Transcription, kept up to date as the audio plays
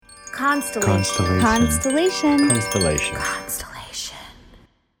Constellation. Constellation. Constellation. Constellation.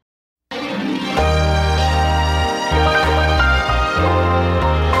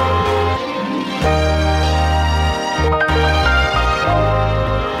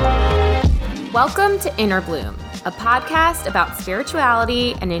 Welcome to Inner Bloom, a podcast about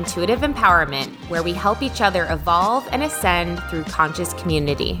spirituality and intuitive empowerment where we help each other evolve and ascend through conscious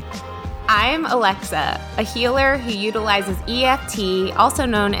community. I'm Alexa, a healer who utilizes EFT, also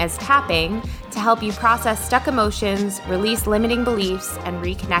known as tapping, to help you process stuck emotions, release limiting beliefs, and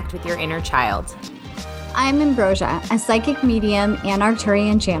reconnect with your inner child. I'm Ambrosia, a psychic medium and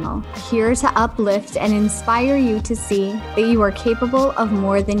Arcturian channel, here to uplift and inspire you to see that you are capable of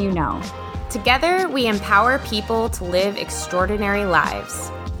more than you know. Together, we empower people to live extraordinary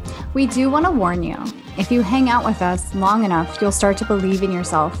lives. We do want to warn you, if you hang out with us long enough, you'll start to believe in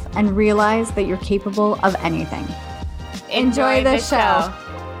yourself and realize that you're capable of anything. Enjoy the show.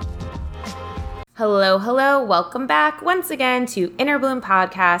 Hello. Welcome back once again to Inner Bloom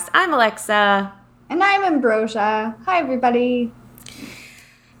Podcast. I'm Alexa. And I'm Ambrosia. Hi, everybody.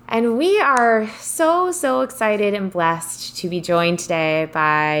 And we are so excited and blessed to be joined today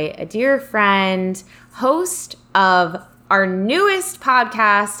by a dear friend, host of our newest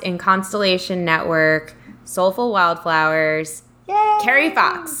podcast in Constellation Network, Soulful Wildflowers, Yay! Carrie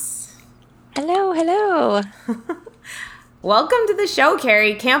Fox. Hello. Welcome to the show,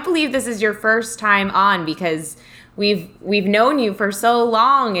 Carrie. Can't believe this is your first time on because we've known you for so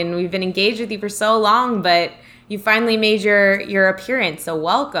long and we've been engaged with you for so long, but you finally made your appearance, so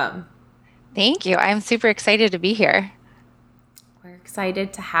welcome. Thank you. I'm super excited to be here. We're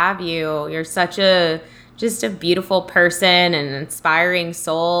excited to have you. You're such just a beautiful person and an inspiring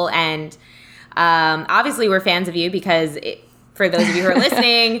soul. And obviously we're fans of you because for those of you who are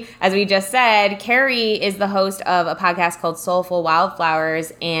listening, as we just said, Carrie is the host of a podcast called Soulful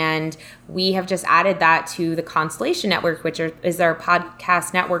Wildflowers. And we have just added that to the Constellation Network, which is our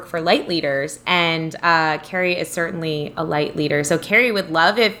podcast network for light leaders. And Carrie is certainly a light leader. So Carrie, would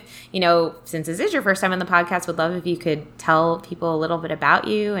love if, since this is your first time on the podcast, would love if you could tell people a little bit about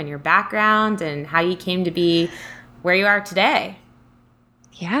you and your background and how you came to be where you are today.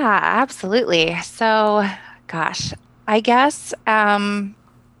 Yeah, absolutely. So, gosh, I guess,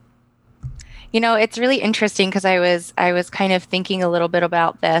 it's really interesting because I was kind of thinking a little bit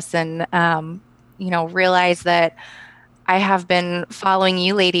about this and, realized that I have been following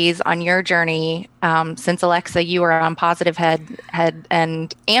you ladies on your journey since Alexa, you were on Positive Head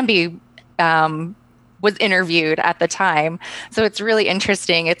and Ambi was interviewed at the time. So it's really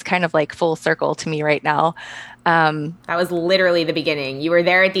interesting. It's kind of like full circle to me right now. That was literally the beginning. You were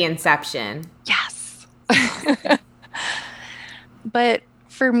there at the inception. Yes. But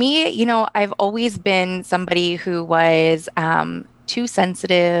for me, I've always been somebody who was too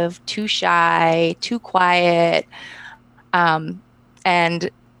sensitive, too shy, too quiet. And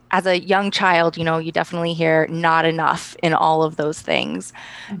as a young child, you definitely hear not enough in all of those things.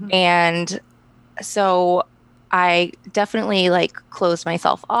 Mm-hmm. And so I definitely closed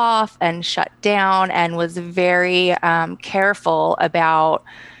myself off and shut down and was very careful about,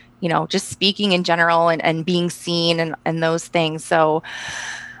 just speaking in general and being seen and those things. So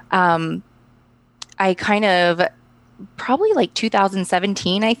I kind of probably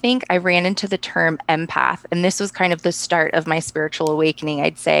 2017, I think, I ran into the term empath. And this was kind of the start of my spiritual awakening,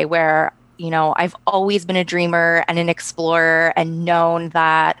 I'd say, where, I've always been a dreamer and an explorer and known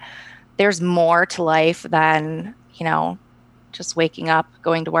that there's more to life than, just waking up,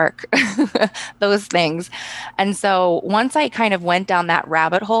 going to work, those things. And so once I kind of went down that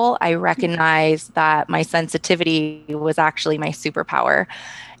rabbit hole, I recognized that my sensitivity was actually my superpower.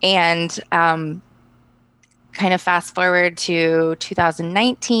 And kind of fast forward to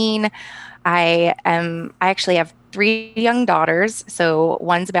 2019, I actually have 3 young daughters. So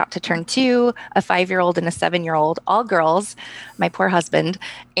one's about to turn 2, a 5-year-old and a 7-year-old, all girls, my poor husband.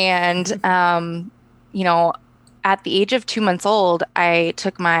 And, at the age of 2 months old, I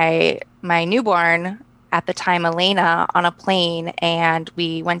took my newborn, at the time Elena, on a plane, and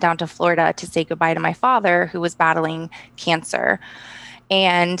we went down to Florida to say goodbye to my father, who was battling cancer.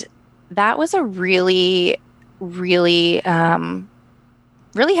 And that was a really heavy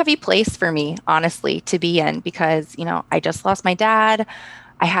place for me, honestly, to be in because, I just lost my dad.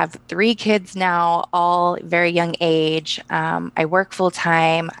 I have 3 kids now, all very young age. I work full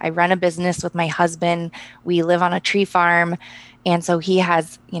time. I run a business with my husband. We live on a tree farm. And so he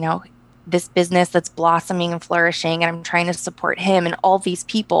has, this business that's blossoming and flourishing, and I'm trying to support him and all these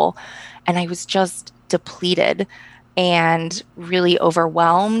people. And I was just depleted. and really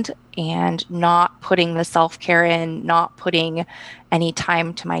overwhelmed and not putting the self-care in, not putting any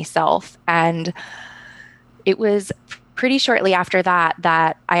time to myself. And it was pretty shortly after that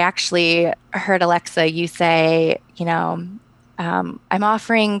that I actually heard, Alexa, you say, I'm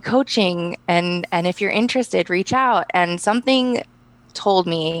offering coaching, and if you're interested, reach out. And something told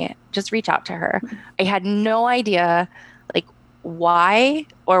me, just reach out to her. I had no idea like why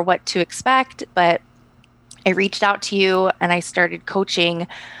or what to expect, but I reached out to you and I started coaching.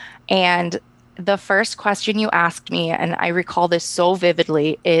 And the first question you asked me, and I recall this so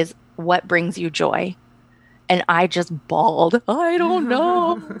vividly, is, what brings you joy? And I just bawled, I don't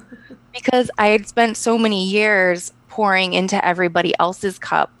know. Because I had spent so many years pouring into everybody else's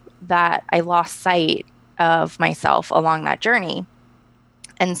cup that I lost sight of myself along that journey.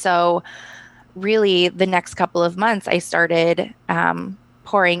 And so really the next couple of months, I started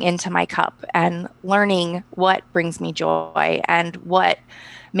pouring into my cup and learning what brings me joy and what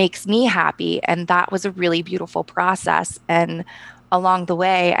makes me happy. And that was a really beautiful process. And along the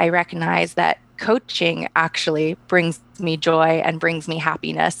way, I recognized that coaching actually brings me joy and brings me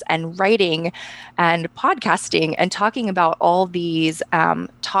happiness, and writing and podcasting and talking about all these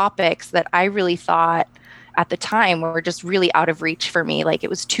topics that I really thought at the time were just really out of reach for me. Like, it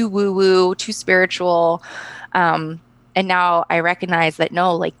was too woo-woo, too spiritual. And now I recognize that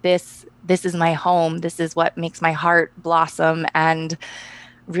no, like this is my home. This is what makes my heart blossom. And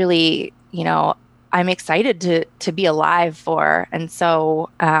really, I'm excited to be alive for. And so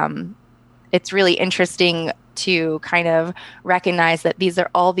it's really interesting to kind of recognize that these are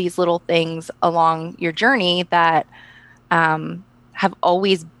all these little things along your journey that have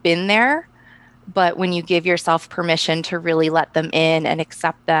always been there. But when you give yourself permission to really let them in and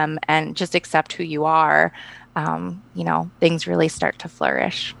accept them and just accept who you are, things really start to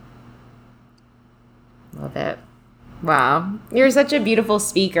flourish. Love it. Wow. You're such a beautiful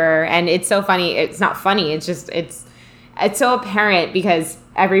speaker. And it's so funny. It's not funny. It's just, it's so apparent because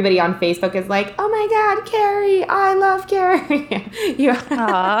everybody on Facebook is like, oh my God, Carrie, I love Carrie.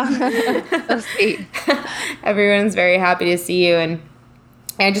 Aww. So sweet. Everyone's very happy to see you. And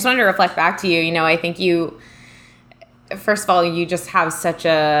I just wanted to reflect back to you. I think you, first of all, you just have such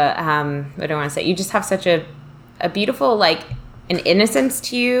a, what do I want to say? You just have such a beautiful, like, an innocence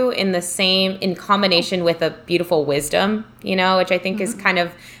to you in combination with a beautiful wisdom, which I think is kind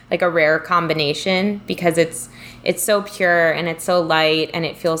of like a rare combination because it's so pure and it's so light and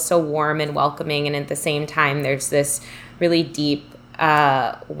it feels so warm and welcoming. And at the same time, there's this really deep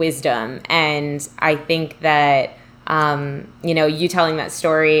wisdom. And I think that, you telling that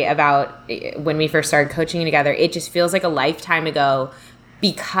story about when we first started coaching together, it just feels like a lifetime ago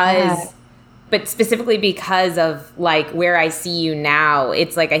but specifically because of like where I see you now.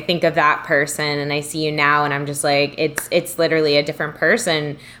 It's like I think of that person and I see you now and I'm just like, it's literally a different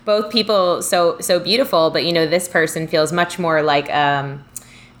person. Both people so beautiful, but this person feels much more like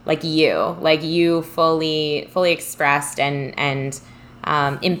you fully expressed and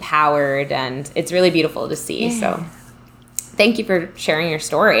empowered, and it's really beautiful to see. Yeah. So thank you for sharing your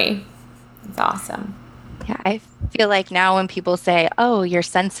story. It's awesome. Yeah, I feel like now when people say, oh, you're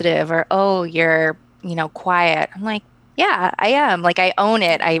sensitive, or, oh, you're, quiet, I'm like, yeah, I am. Like, I own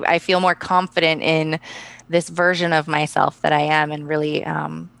it. I feel more confident in this version of myself that I am, and really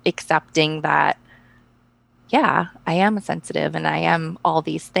accepting that, yeah, I am sensitive and I am all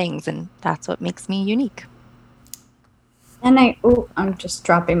these things, and that's what makes me unique. And I'm just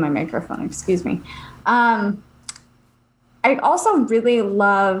dropping my microphone. Excuse me. I also really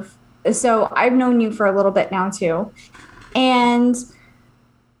love, so I've known you for a little bit now too. And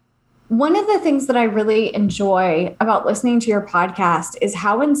one of the things that I really enjoy about listening to your podcast is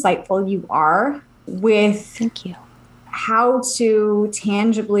how insightful you are with Thank you. How to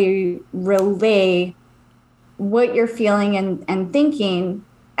tangibly relay what you're feeling and thinking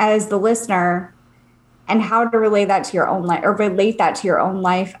as the listener, and how to relay that to your own life, or relate that to your own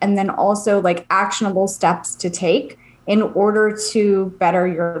life. And then also like actionable steps to take in order to better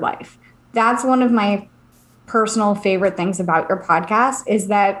your life. That's one of my personal favorite things about your podcast, is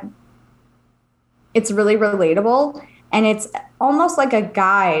that it's really relatable and it's almost like a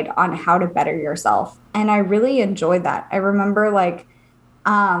guide on how to better yourself. And I really enjoyed that. I remember like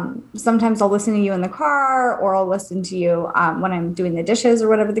sometimes I'll listen to you in the car, or I'll listen to you when I'm doing the dishes or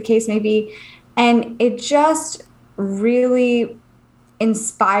whatever the case may be. And it just really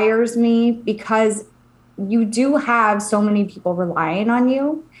inspires me because you do have so many people relying on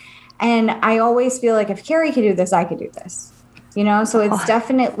you. And I always feel like if Carrie could do this, I could do this, so it's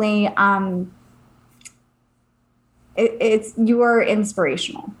definitely, you are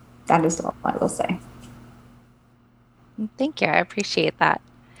inspirational. That is all I will say. Thank you. I appreciate that.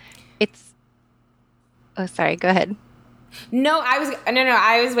 Oh, sorry. Go ahead. No,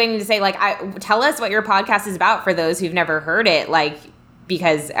 I was waiting to say, like, tell us what your podcast is about for those who've never heard it, like,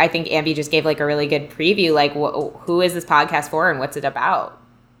 because I think Ambi just gave like a really good preview. Like, who is this podcast for and what's it about?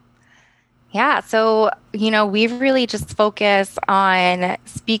 Yeah, so, we've really just focused on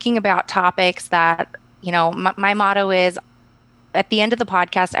speaking about topics that, my motto is at the end of the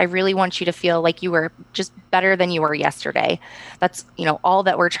podcast, I really want you to feel like you were just better than you were yesterday. That's, all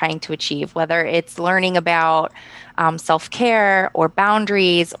that we're trying to achieve, whether it's learning about self-care or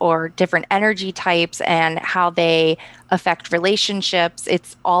boundaries or different energy types and how they affect relationships.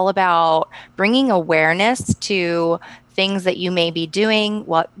 It's all about bringing awareness to things that you may be doing,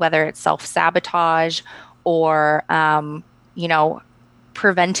 whether it's self-sabotage or,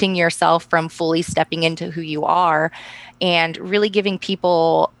 preventing yourself from fully stepping into who you are, and really giving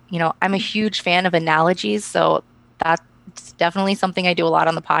people, I'm a huge fan of analogies. So that's definitely something I do a lot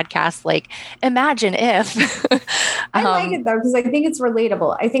on the podcast. Like, imagine if. I like it though, because I think it's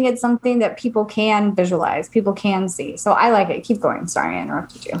relatable. I think it's something that people can visualize, people can see. So I like it. Keep going. Sorry, I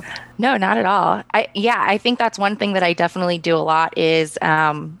interrupted you. No, not at all. I think that's one thing that I definitely do a lot is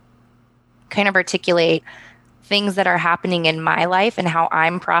kind of articulate things that are happening in my life and how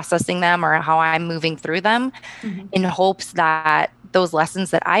I'm processing them or how I'm moving through them, in hopes that those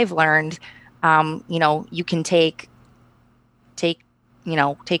lessons that I've learned, you can take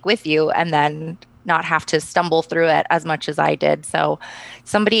with you and then not have to stumble through it as much as I did. So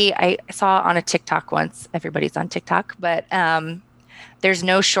somebody I saw on a TikTok once, everybody's on TikTok, but there's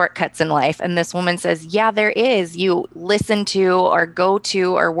no shortcuts in life. And this woman says, yeah, there is. You listen to or go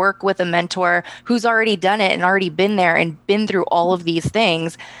to or work with a mentor who's already done it and already been there and been through all of these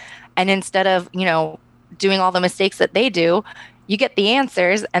things. And instead of, doing all the mistakes that they do, you get the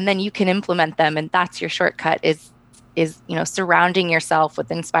answers and then you can implement them. And that's your shortcut is surrounding yourself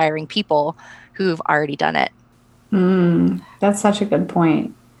with inspiring people who've already done it. That's such a good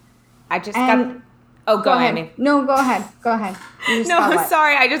point. I just got... Oh, go ahead. No, go ahead. Go ahead. No,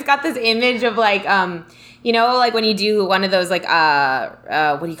 sorry. I just got this image of like, like when you do one of those like,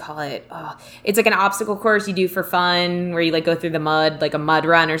 what do you call it? Oh, it's like an obstacle course you do for fun where you like go through the mud, like a mud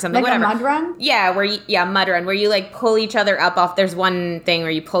run or something. Like whatever. A mud run? Yeah, mud run where you like pull each other up off. There's one thing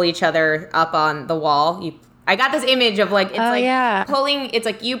where you pull each other up on the wall. I got this image of like, it's pulling, it's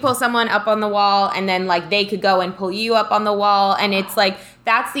like you pull someone up on the wall and then like they could go and pull you up on the wall. And it's like,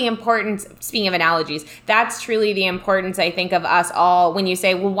 that's the importance, speaking of analogies, that's truly the importance, I think, of us all. When you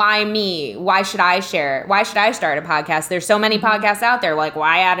say, well, why me? Why should I share? Why should I start a podcast? There's so many podcasts out there. Like,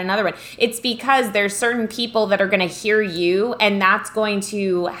 why add another one? It's because there's certain people that are going to hear you and that's going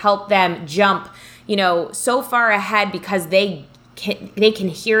to help them jump, so far ahead because they can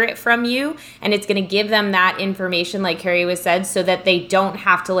hear it from you, and it's going to give them that information, like Carrie was said, so that they don't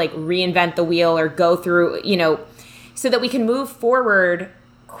have to like reinvent the wheel or go through, so that we can move forward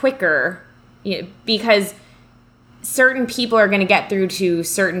quicker, because certain people are going to get through to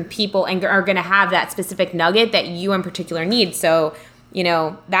certain people and are going to have that specific nugget that you in particular need. So,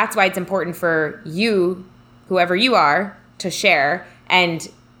 that's why it's important for you, whoever you are, to share. And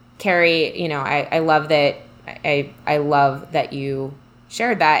Carrie, I love that. I love that you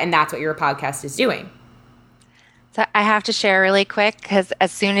shared that, and that's what your podcast is doing. So I have to share really quick because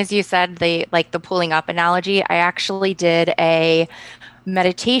as soon as you said the pulling up analogy, I actually did a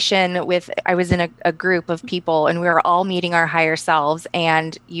meditation I was in a group of people and we were all meeting our higher selves,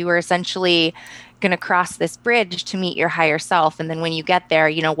 and you were essentially going to cross this bridge to meet your higher self. And then when you get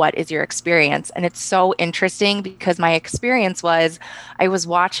there, what is your experience? And it's so interesting because my experience was I was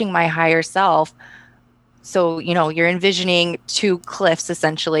watching my higher self. So, you're envisioning two cliffs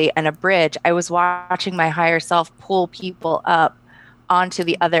essentially and a bridge. I was watching my higher self pull people up onto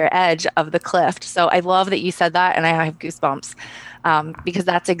the other edge of the cliff. So I love that you said that, and I have goosebumps because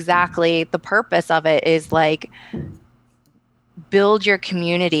that's exactly the purpose of it, is like build your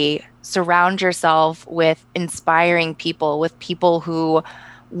community, surround yourself with inspiring people, with people who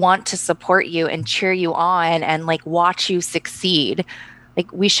want to support you and cheer you on and like watch you succeed.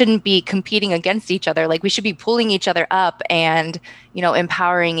 Like, we shouldn't be competing against each other. Like, we should be pulling each other up and,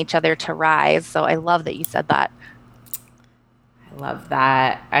 empowering each other to rise. So I love that you said that. I love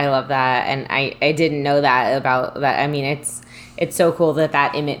that. And I didn't know that about that. I mean, it's so cool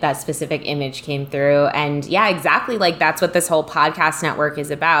that image, that specific image came through. And yeah, exactly. Like, that's what this whole podcast network is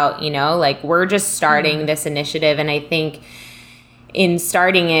about. Like, we're just starting this initiative. And I think in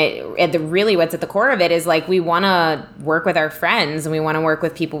starting it, really what's at the core of it is like, we want to work with our friends and we want to work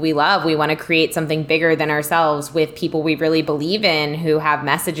with people we love. We want to create something bigger than ourselves with people we really believe in, who have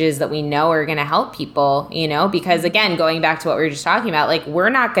messages that we know are going to help people, you know, because again, going back to what we were just talking about, like, we're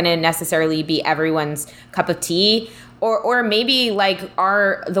not going to necessarily be everyone's cup of tea, or maybe like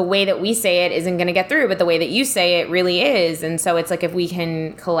the way that we say it isn't going to get through, but the way that you say it really is. And so it's like, if we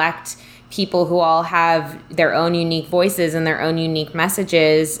can collect people who all have their own unique voices and their own unique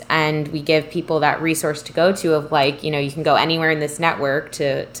messages, and we give people that resource to go to of like, you know, you can go anywhere in this network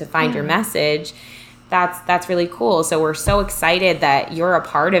to find your message. That's really cool. So we're so excited that you're a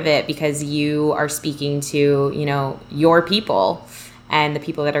part of it, because you are speaking to, you know, your people and the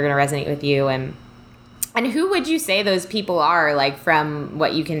people that are going to resonate with you. And who would you say those people are, like, from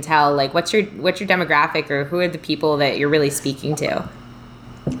what you can tell? Like, what's your demographic, or who are the people that you're really speaking to?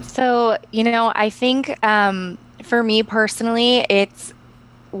 So, you know, I think for me personally, it's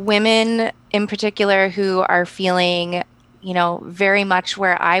women in particular who are feeling, you know, very much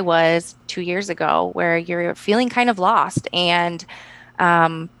where I was 2 years ago, where you're feeling kind of lost and,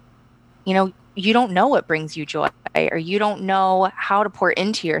 you know, you don't know what brings you joy, or you don't know how to pour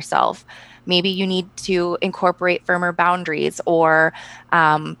into yourself. Maybe you need to incorporate firmer boundaries, or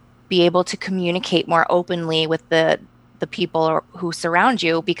be able to communicate more openly with the people who surround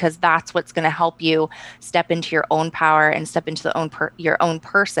you, because that's what's going to help you step into your own power and step into your own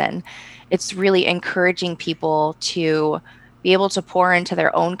person. It's really encouraging people to be able to pour into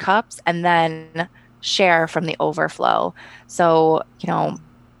their own cups and then share from the overflow. So, you know,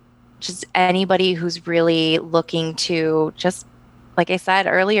 just anybody who's really looking to, just like I said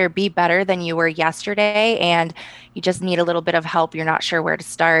earlier, be better than you were yesterday, and you just need a little bit of help, you're not sure where to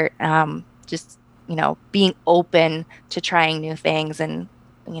start, just, you know, being open to trying new things and,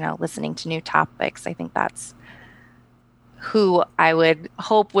 you know, listening to new topics. I think that's who I would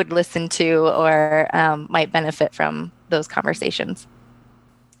hope would listen to, or might benefit from those conversations.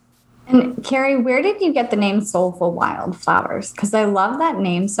 And Carrie, where did you get the name Soulful Wildflowers? Because I love that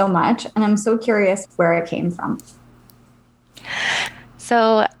name so much, and I'm so curious where it came from.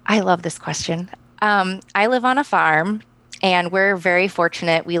 So I love this question. I live on a farm, and we're very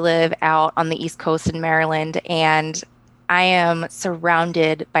fortunate. We live out on the East Coast in Maryland, and I am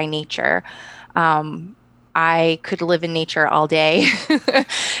surrounded by nature. I could live in nature all day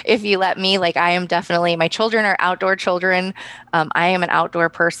if you let me. Like, I am definitely, my children are outdoor children. I am an outdoor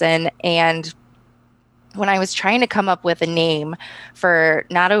person. And when I was trying to come up with a name for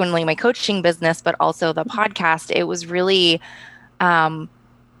not only my coaching business, but also the podcast, it was really all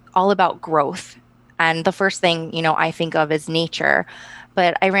about growth. And the first thing, you know, I think of is nature.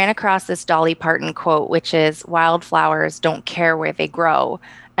 But I ran across this Dolly Parton quote, which is, "Wildflowers don't care where they grow."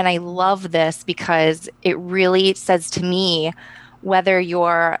 And I love this because it really says to me, whether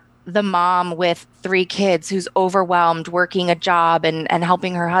you're the mom with 3 kids who's overwhelmed working a job and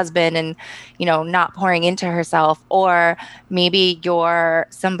helping her husband and, you know, not pouring into herself, or maybe you're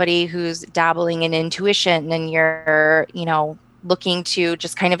somebody who's dabbling in intuition and you're, you know, looking to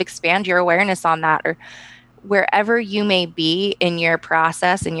just kind of expand your awareness on that, or wherever you may be in your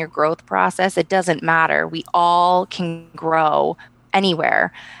process, in your growth process, it doesn't matter. We all can grow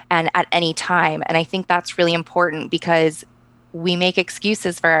anywhere and at any time. And I think that's really important, because we make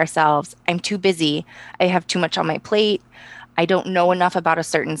excuses for ourselves. I'm too busy. I have too much on my plate. I don't know enough about a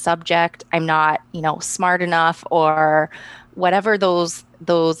certain subject. I'm not, you know, smart enough, or whatever those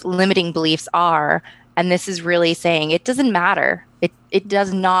limiting beliefs are. And this is really saying it doesn't matter. It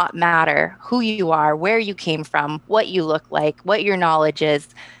does not matter who you are, where you came from, what you look like, what your knowledge is.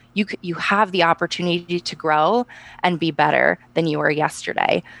 You have the opportunity to grow and be better than you were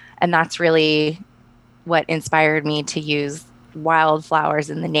yesterday. And that's really what inspired me to use wildflowers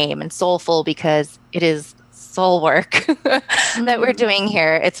in the name, and soulful, because it is soul work that we're doing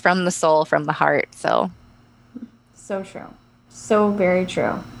here. It's from the soul, from the heart. So true. So very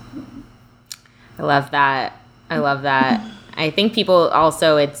true. I love that. I think people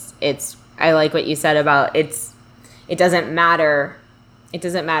also, I like what you said about it doesn't matter. It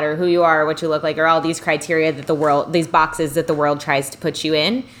doesn't matter who you are, what you look like, or all these criteria that these boxes that the world tries to put you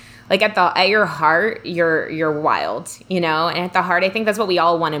in. Like, at your heart, you're wild, you know? And at the heart, I think that's what we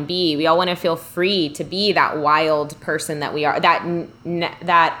all want to be. We all want to feel free to be that wild person that we are,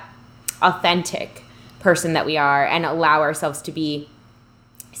 that authentic person that we are, and allow ourselves to be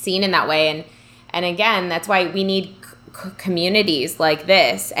seen in that way. And again, that's why we need communities like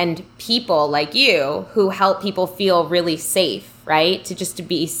this and people like you who help people feel really safe, right? To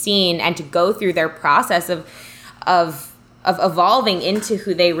be seen and to go through their process of evolving into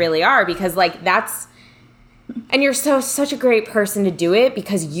who they really are, because like that's And you're such a great person to do it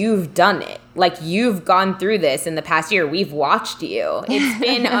because you've done it. Like, you've gone through this in the past year. We've watched you. It's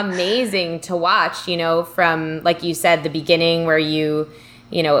been amazing to watch, you know, from, like you said, the beginning where you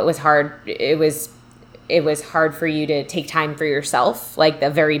know, it was hard. It was hard for you to take time for yourself, like the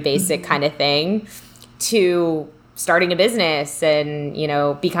very basic kind of thing, to starting a business and, you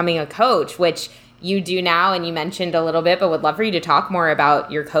know, becoming a coach, which you do now. And you mentioned a little bit, but would love for you to talk more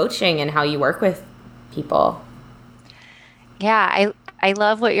about your coaching and how you work with people. Yeah, I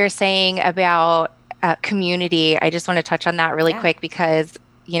love what you're saying about community. I just want to touch on that really quick because,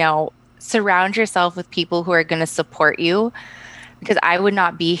 you know, surround yourself with people who are going to support you, because I would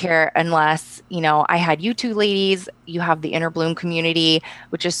not be here unless, you know, I had you two ladies. You have the Inner Bloom community,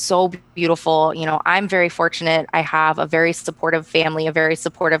 which is so beautiful. You know, I'm very fortunate. I have a very supportive family, a very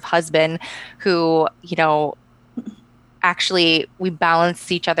supportive husband who, you know, actually we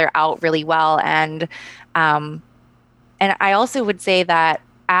balance each other out really well. And I also would say that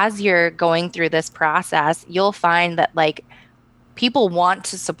as you're going through this process, you'll find that like people want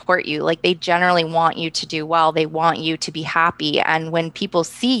to support you. Like, they generally want you to do well. They want you to be happy. And when people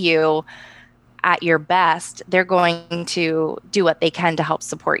see you at your best, they're going to do what they can to help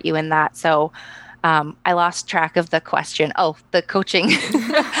support you in that. So I lost track of the question. Oh, the coaching.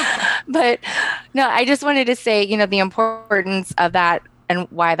 But no, I just wanted to say, you know, the importance of that and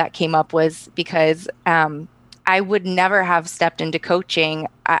why that came up was because I would never have stepped into coaching.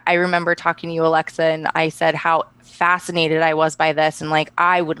 I remember talking to you, Alexa, and I said how fascinated I was by this. And like,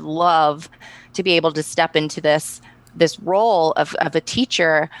 I would love to be able to step into this role of a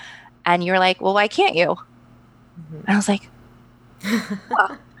teacher. And you're like, well, why can't you? And I was like,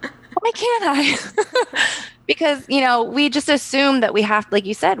 well, why can't I? Because, you know, we just assume that we have, like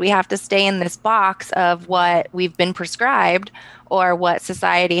you said, we have to stay in this box of what we've been prescribed or what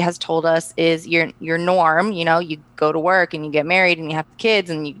society has told us is your norm. You know, you go to work and you get married and you have kids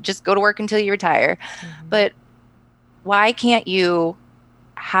and you just go to work until you retire. But why can't you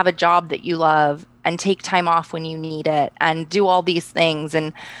have a job that you love and take time off when you need it and do all these things?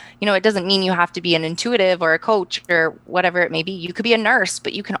 And, you know, it doesn't mean you have to be an intuitive or a coach or whatever it may be. You could be a nurse,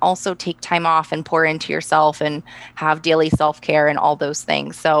 but you can also take time off and pour into yourself and have daily self-care and all those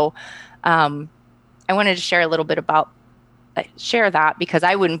things. So I wanted to share a little bit about share that because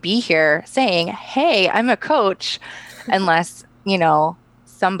I wouldn't be here saying, hey, I'm a coach unless, you know,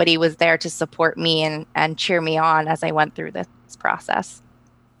 somebody was there to support me and cheer me on as I went through this process.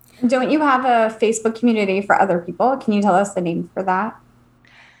 Don't you have a Facebook community for other people? Can you tell us the name for that?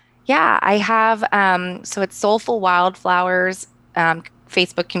 Yeah, I have. So it's Soulful Wildflowers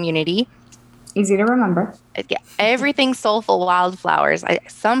Facebook community. Easy to remember. Yeah, everything Soulful Wildflowers.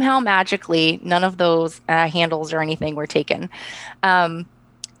 Somehow magically, none of those handles or anything were taken.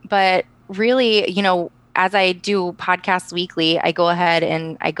 But really, you know, as I do podcasts weekly, I go ahead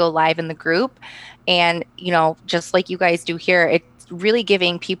and I go live in the group. And, you know, just like you guys do here, it's really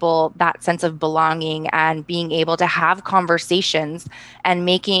giving people that sense of belonging and being able to have conversations and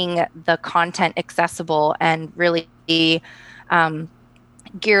making the content accessible and really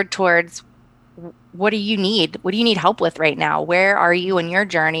geared towards what do you need? What do you need help with right now? Where are you in your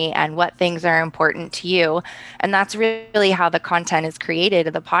journey and what things are important to you? And that's really how the content is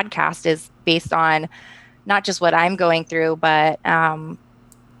created. The podcast is based on not just what I'm going through, but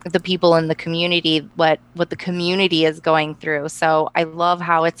the people in the community, what the community is going through. So I love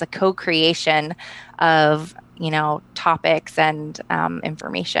how it's a co-creation of, you know, topics and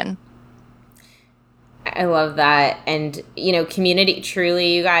information. I love that. And, you know, community,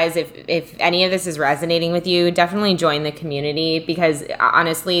 truly, you guys, if any of this is resonating with you, definitely join the community because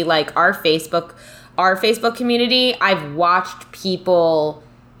honestly, like our Facebook community, I've watched people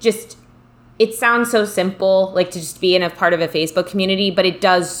just, it sounds so simple, like to just be in a part of a Facebook community, but it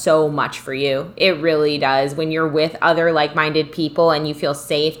does so much for you. It really does. When you're with other like-minded people and you feel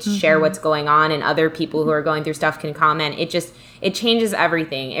safe to share what's going on and other people who are going through stuff can comment, it changes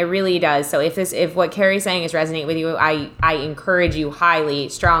everything. It really does. So if what Carrie's saying is resonate with you, I encourage you highly,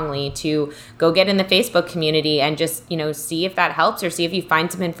 strongly to go get in the Facebook community and just, you know, see if that helps or see if you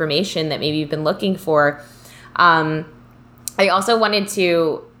find some information that maybe you've been looking for. I also wanted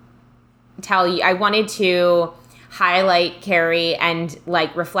to I wanted to highlight Carrie and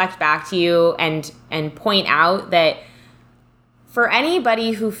like reflect back to you and point out that for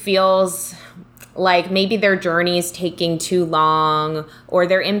anybody who feels like maybe their journey is taking too long or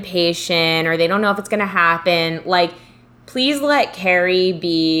they're impatient or they don't know if it's going to happen, like please let Carrie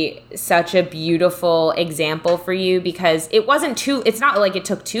be such a beautiful example for you because it's not like it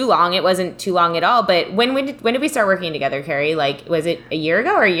took too long. It wasn't too long at all. But when did we start working together, Carrie? Like, was it a year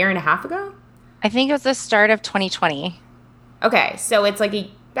ago or a year and a half ago? I think it was the start of 2020. Okay, so it's like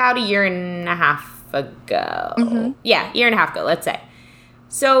about a year and a half ago. Mm-hmm. Yeah, year and a half ago, let's say.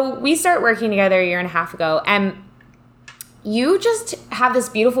 So we start working together a year and a half ago, and you just have this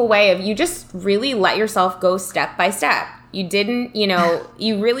beautiful way of, you just really let yourself go step by step. You didn't,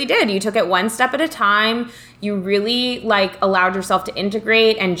 you really did. You took it one step at a time. You really allowed yourself to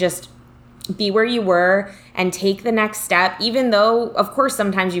integrate and just be where you were and take the next step, even though, of course,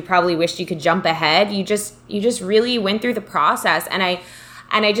 sometimes you probably wished you could jump ahead. You just really went through the process. And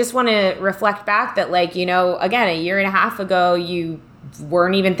I just want to reflect back that, again, a year and a half ago, you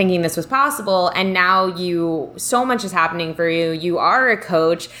weren't even thinking this was possible, and now so much is happening for you. You are a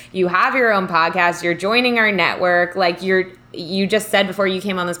coach, you have your own podcast, you're joining our network, you just said before you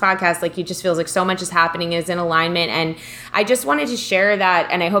came on this podcast, you just feels like so much is happening, is in alignment. And I just wanted to share that,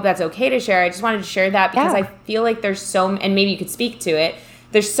 and I hope that's okay to share. I just wanted to share that because I feel like there's and maybe you could speak to it.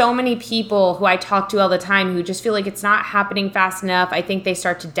 There's so many people who I talk to all the time who just feel like it's not happening fast enough. I think they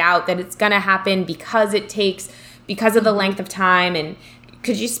start to doubt that it's going to happen because of the length of time. And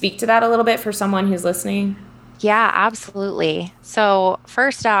could you speak to that a little bit for someone who's listening? Yeah, absolutely. So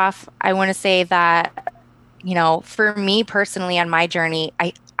first off, I want to say that, for me personally on my journey,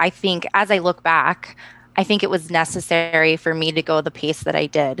 I think as I look back, I think it was necessary for me to go the pace that I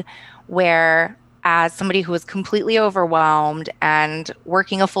did, where as somebody who was completely overwhelmed and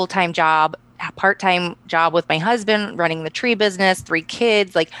working a full-time job, a part-time job with my husband, running the tree business, 3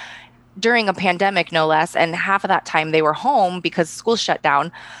 kids, during a pandemic, no less, and half of that time they were home because school shut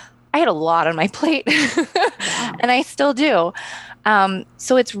down. I had a lot on my plate, and I still do.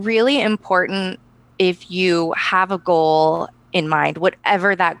 So it's really important, if you have a goal in mind,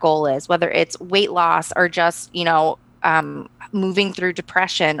 whatever that goal is, whether it's weight loss or just, moving through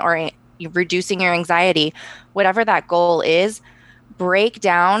depression or reducing your anxiety, whatever that goal is, break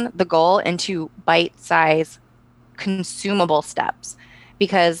down the goal into bite-sized, consumable steps.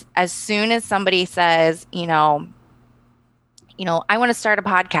 Because as soon as somebody says, I want to start a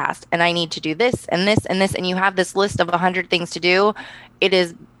podcast and I need to do this and this and this, and you have this list of 100 things to do, it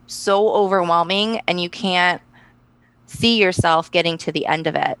is so overwhelming and you can't see yourself getting to the end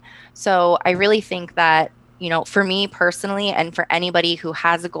of it. So I really think that, for me personally, and for anybody who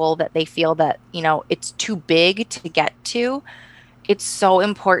has a goal that they feel that, it's too big to get to, it's so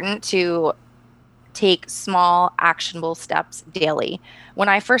important to take small, actionable steps daily. When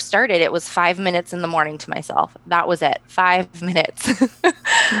I first started, it was 5 minutes in the morning to myself. That was it, 5 minutes.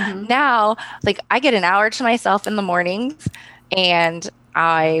 Mm-hmm. Now, I get an hour to myself in the mornings, and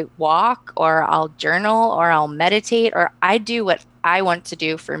I walk, or I'll journal, or I'll meditate, or I do what I want to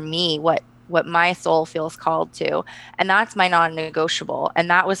do for me, what my soul feels called to. And that's my non-negotiable. And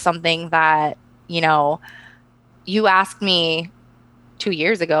that was something that, you asked me 2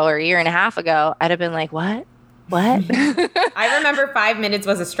 years ago or a year and a half ago, I'd have been like, what? I remember 5 minutes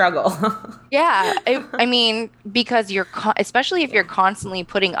was a struggle. Yeah. I mean, because especially if you're constantly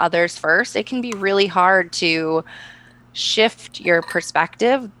putting others first, it can be really hard to shift your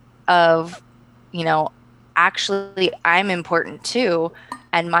perspective of, actually I'm important too.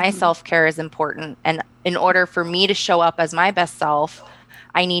 And my self-care is important. And in order for me to show up as my best self,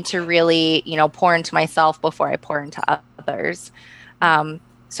 I need to really, pour into myself before I pour into others.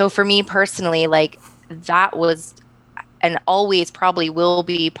 So for me personally, that was, and always probably will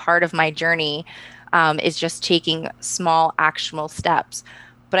be, part of my journey, is just taking small actionable steps.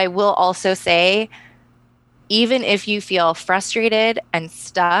 But I will also say, even if you feel frustrated and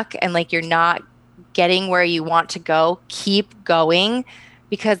stuck and you're not getting where you want to go, keep going,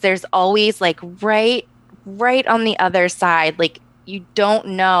 because there's always right on the other side. You don't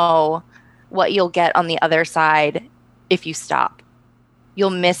know what you'll get on the other side if you stop. You'll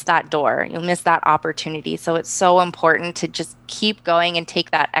miss that door. You'll miss that opportunity. So it's so important to just keep going and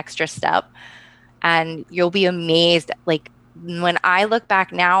take that extra step. And you'll be amazed. When I look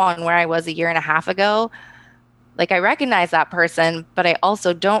back now on where I was a year and a half ago, I recognize that person, but I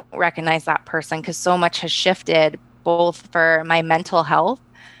also don't recognize that person because so much has shifted, both for my mental health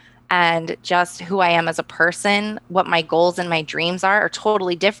and just who I am as a person. What my goals and my dreams are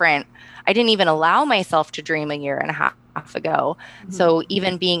totally different. I didn't even allow myself to dream a year and a half ago. Mm-hmm. So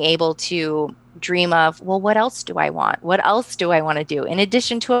even being able to dream of, well, what else do I want? What else do I want to do? In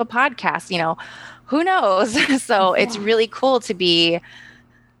addition to a podcast, who knows? So it's really cool to be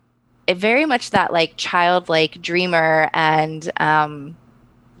very much that childlike dreamer and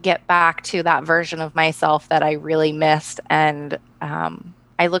get back to that version of myself that I really missed. And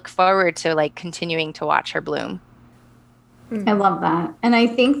I look forward to continuing to watch her bloom. I love that. And I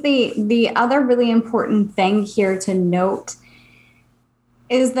think the other really important thing here to note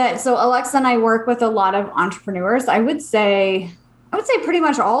is that so Alexa and I work with a lot of entrepreneurs. I would say pretty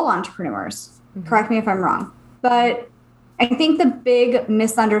much all entrepreneurs. Mm-hmm. Correct me if I'm wrong. But I think the big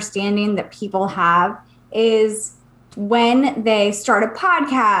misunderstanding that people have is when they start a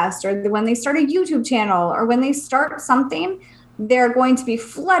podcast or when they start a YouTube channel or when they start something, they're going to be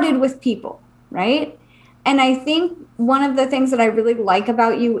flooded with people, right? And I think one of the things that I really like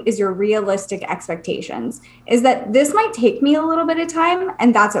about you is your realistic expectations, is that this might take me a little bit of time,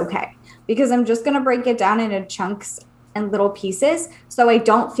 and that's okay, because I'm just going to break it down into chunks and little pieces so I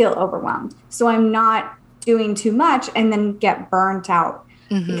don't feel overwhelmed. So I'm not doing too much and then get burnt out.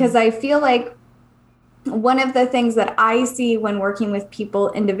 Mm-hmm. Because I feel like one of the things that I see when working with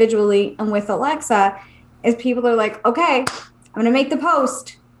people individually and with Alexa is people are like, okay, I'm going to make the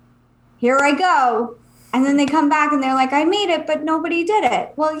post. Here I go. And then they come back and they're like, I made it, but nobody did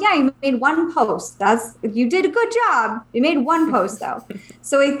it. Well, yeah, you made one post. You did a good job. You made one post though.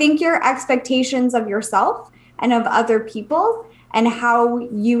 So I think your expectations of yourself and of other people and how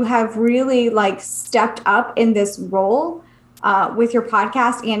you have really like stepped up in this role with your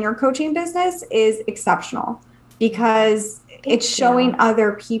podcast and your coaching business is exceptional, because it's showing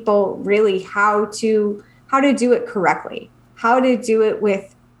other people really how to do it correctly, how to do it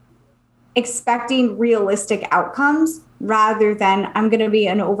with expecting realistic outcomes rather than I'm going to be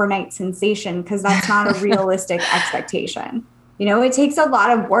an overnight sensation, because that's not a realistic expectation. You know, it takes a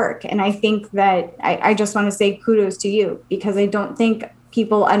lot of work. And I think that I just want to say kudos to you, because I don't think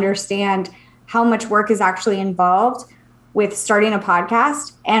people understand how much work is actually involved with starting a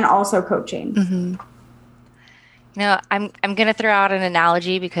podcast and also coaching. Mm-hmm. You know, I'm going to throw out an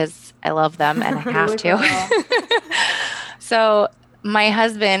analogy because I love them and I have to. So my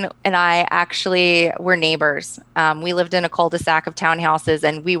husband and I actually were neighbors. We lived in a cul-de-sac of townhouses,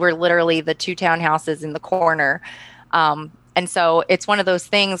 and we were literally the two townhouses in the corner. And so it's one of those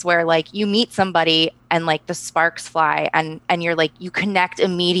things where like you meet somebody and like the sparks fly and you're like, you connect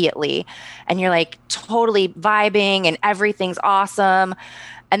immediately and you're like totally vibing and everything's awesome.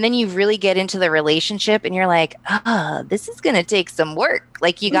 And then you really get into the relationship and you're like, this is going to take some work.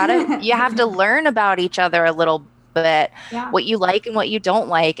 Like you have to learn about each other a little bit, what you like and what you don't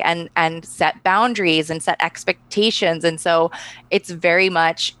like, and set boundaries and set expectations. And so it's very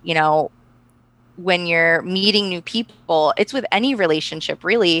much, you know, when you're meeting new people, it's with any relationship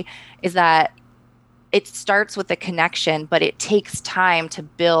really, is that it starts with a connection, but it takes time to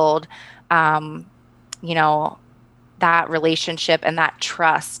build, you know, that relationship and that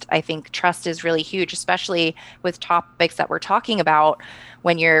trust. I think trust is really huge, especially with topics that we're talking about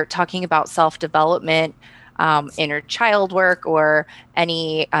when you're talking about self-development, inner child work, or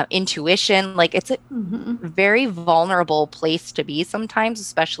any intuition. Like it's a very vulnerable place to be sometimes,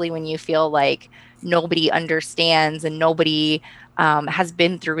 especially when you feel like nobody understands and nobody has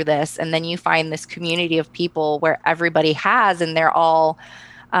been through this. And then you find this community of people where everybody has, and they're all,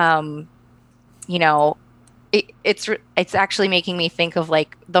 you know, it's actually making me think of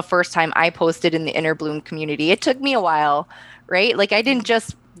like the first time I posted in the Inner Bloom community. It took me a while, right? Like I didn't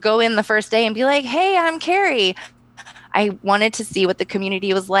just go in the first day and be like, hey, I'm Carrie. I wanted to see what the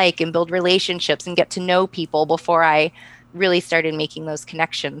community was like and build relationships and get to know people before I really started making those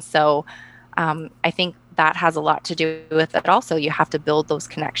connections. So I think that has a lot to do with it. Also, you have to build those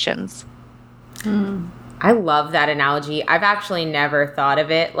connections. I love that analogy. I've actually never thought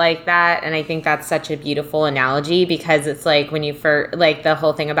of it like that. And I think that's such a beautiful analogy, because it's like when you like the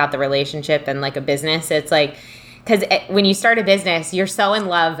whole thing about the relationship and like a business, it's like, because when you start a business, you're so in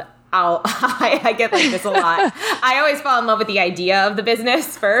love. I get like this a lot. I always fall in love with the idea of the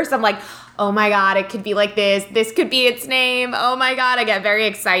business first. I'm like, oh my God, it could be like this. This could be its name. Oh my God. I get very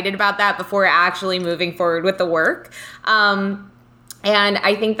excited about that before actually moving forward with the work. And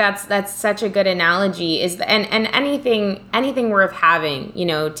I think that's such a good analogy, and anything worth having, you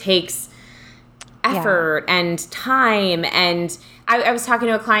know, takes effort and time. And I was talking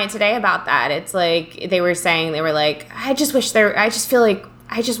to a client today about that. It's like they were like, I just feel like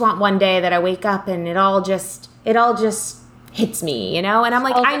I just want one day that I wake up and it all just hits me, you know? And I'm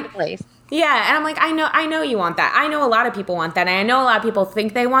like, yeah. And I'm like, I know you want that. I know a lot of people want that. And I know a lot of people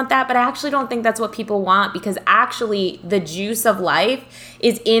think they want that, but I actually don't think that's what people want, because actually the juice of life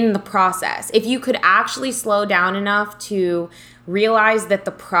is in the process. If you could actually slow down enough to realize that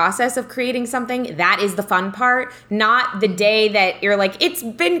the process of creating something, that is the fun part, not the day that you're like, it's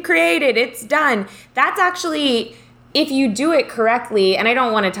been created, it's done. That's actually, if you do it correctly, and I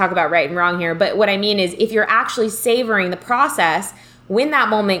don't want to talk about right and wrong here, but what I mean is if you're actually savoring the process, when that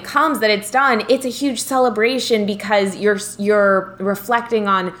moment comes that it's done, it's a huge celebration, because you're reflecting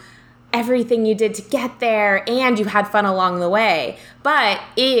on, everything you did to get there and you had fun along the way. But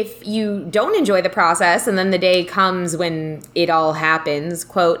if you don't enjoy the process and then the day comes when it all happens,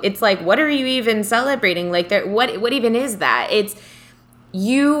 quote, it's like, what are you even celebrating? Like, what even is that? It's,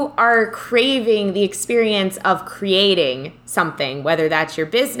 you are craving the experience of creating something, whether that's your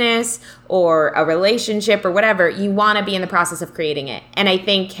business or a relationship or whatever. You want to be in the process of creating it. And I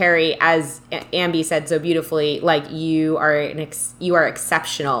think, Carrie, as Ambi said so beautifully, like, you are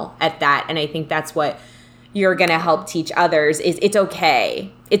exceptional at that. And I think that's what you're going to help teach others is it's okay.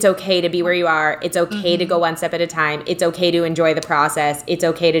 It's okay to be where you are. It's okay to go one step at a time. It's okay to enjoy the process. It's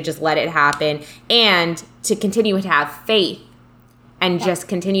okay to just let it happen and to continue to have faith and just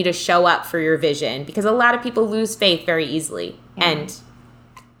continue to show up for your vision, because a lot of people lose faith very easily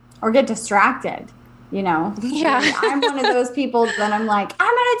or get distracted, you know? Yeah. I'm one of those people that I'm like,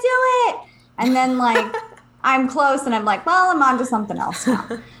 I'm going to do it. And then like I'm close and I'm like, well, I'm on to something else now.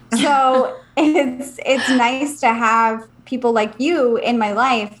 So it's nice to have people like you in my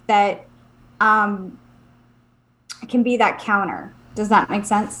life that can be that counter. Does that make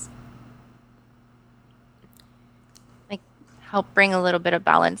sense? Help bring a little bit of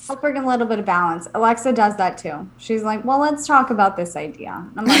balance. Alexa does that too. She's like, well, let's talk about this idea.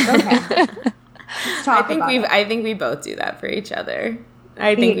 And I'm like, okay. Let's talk about it. I think we both do that for each other.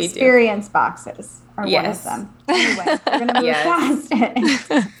 I the think we do. Experience boxes are one of them. Anyway, we're going to move past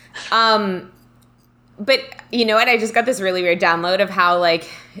it. But you know what? I just got this really weird download of how, like,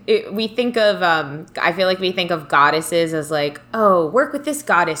 we think of, I feel like we think of goddesses as like, oh, work with this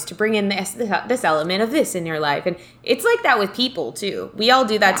goddess to bring in this element of this in your life. And it's like that with people too. We all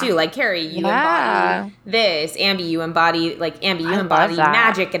do that too. Like, Carrie, you embody this. Ambi, you embody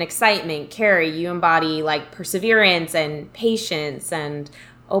magic and excitement. Carrie, you embody like perseverance and patience and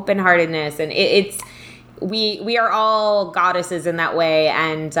open-heartedness. And we are all goddesses in that way.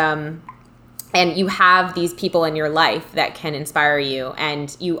 And you have these people in your life that can inspire you.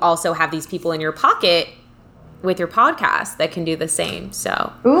 And you also have these people in your pocket with your podcast that can do the same.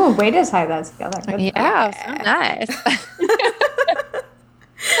 So, ooh, way to tie that together. Good so nice.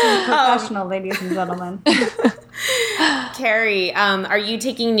 Professional, ladies and gentlemen. Carrie, are you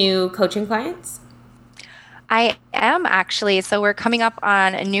taking new coaching clients? I am actually. So we're coming up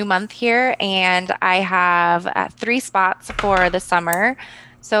on a new month here, and I have 3 spots for the summer.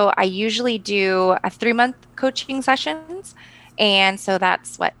 So I usually do a 3-month coaching sessions. And so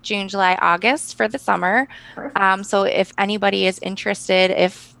that's June, July, August for the summer. So if anybody is interested,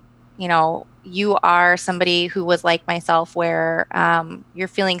 if, you are somebody who was like myself, where you're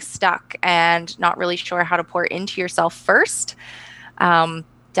feeling stuck and not really sure how to pour into yourself first,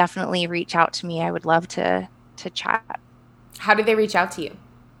 definitely reach out to me. I would love to chat. How do they reach out to you?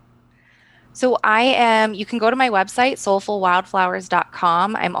 So you can go to my website,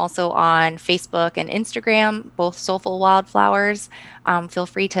 soulfulwildflowers.com. I'm also on Facebook and Instagram, both Soulful Wildflowers. Feel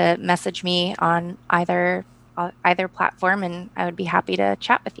free to message me on either platform, and I would be happy to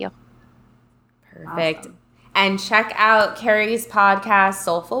chat with you. Perfect. Awesome. And check out Carrie's podcast,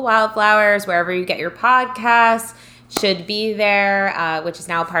 Soulful Wildflowers, wherever you get your podcasts. Should be there, which is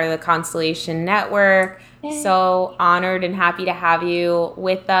now part of the Constellation Network. So honored and happy to have you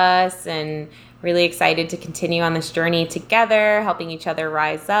with us, and really excited to continue on this journey together, helping each other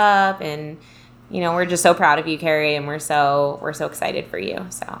rise up. And, we're just so proud of you, Carrie, and we're so excited for you.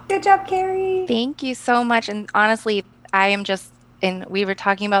 So good job, Carrie. Thank you so much. And honestly, I am we were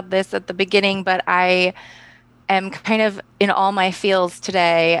talking about this at the beginning, but I am kind of in all my feels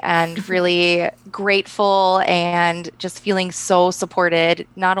today, and really grateful and just feeling so supported,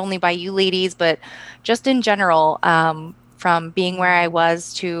 not only by you ladies, but just in general, from being where I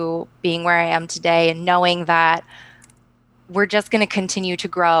was to being where I am today, and knowing that we're just going to continue to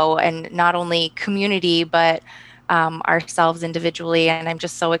grow, and not only community, but ourselves individually. And I'm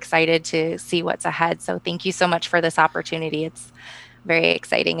just so excited to see what's ahead. So thank you so much for this opportunity. It's very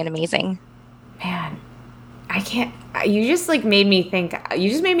exciting and amazing. Man, you just made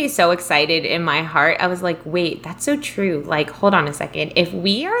me so excited in my heart. I was like, wait, that's so true. Like, hold on a second. If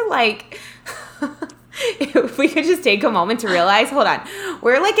we are if we could just take a moment to realize, hold on,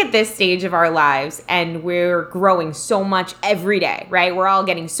 we're at this stage of our lives, and we're growing so much every day, right? We're all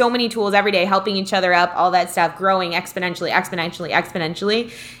getting so many tools every day, helping each other up, all that stuff, growing exponentially.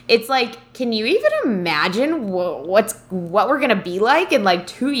 It's like, can you even imagine what we're going to be like in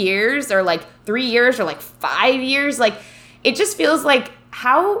 2 years, or 3 years, or 5 years? It just feels like,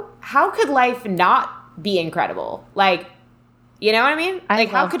 how could life not be incredible? You know what I mean?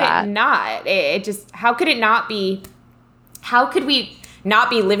 How could it not? How could it not be? How could we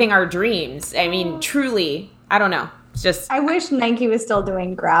not be living our dreams? I mean, truly, I don't know. just. I wish Nike was still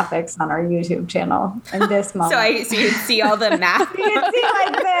doing graphics on our YouTube channel in this moment. So you can see all the math. You can see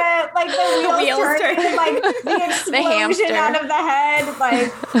like the wheels turning, like the explosion out of the head,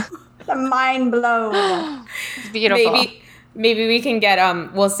 like the mind blown. It's beautiful. Maybe we can get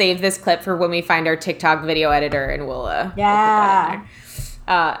we'll save this clip for when we find our TikTok video editor, and we'll put that in there.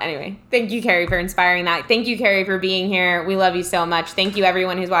 Anyway, thank you, Carrie, for inspiring that. Thank you, Carrie, for being here. We love you so much. Thank you,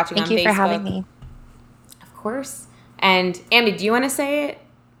 everyone who's watching on Facebook. Thank you for having me. Of course. And Ambi, do you want to say it?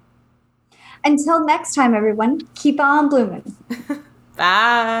 Until next time, everyone, keep on blooming.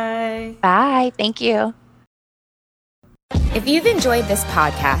 Bye. Bye. Thank you. If you've enjoyed this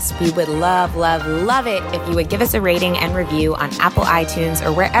podcast, we would love, love, love it if you would give us a rating and review on Apple iTunes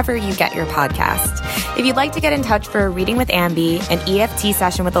or wherever you get your podcast. If you'd like to get in touch for a reading with Ambi, an EFT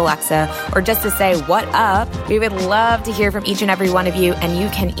session with Alexa, or just to say what up, we would love to hear from each and every one of you, and you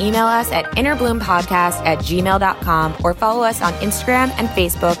can email us at innerbloom.podcast@gmail.com or follow us on Instagram and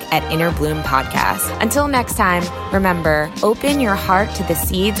Facebook at Innerbloom Podcast. Until next time, remember, open your heart to the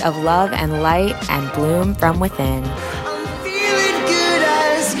seeds of love and light and bloom from within.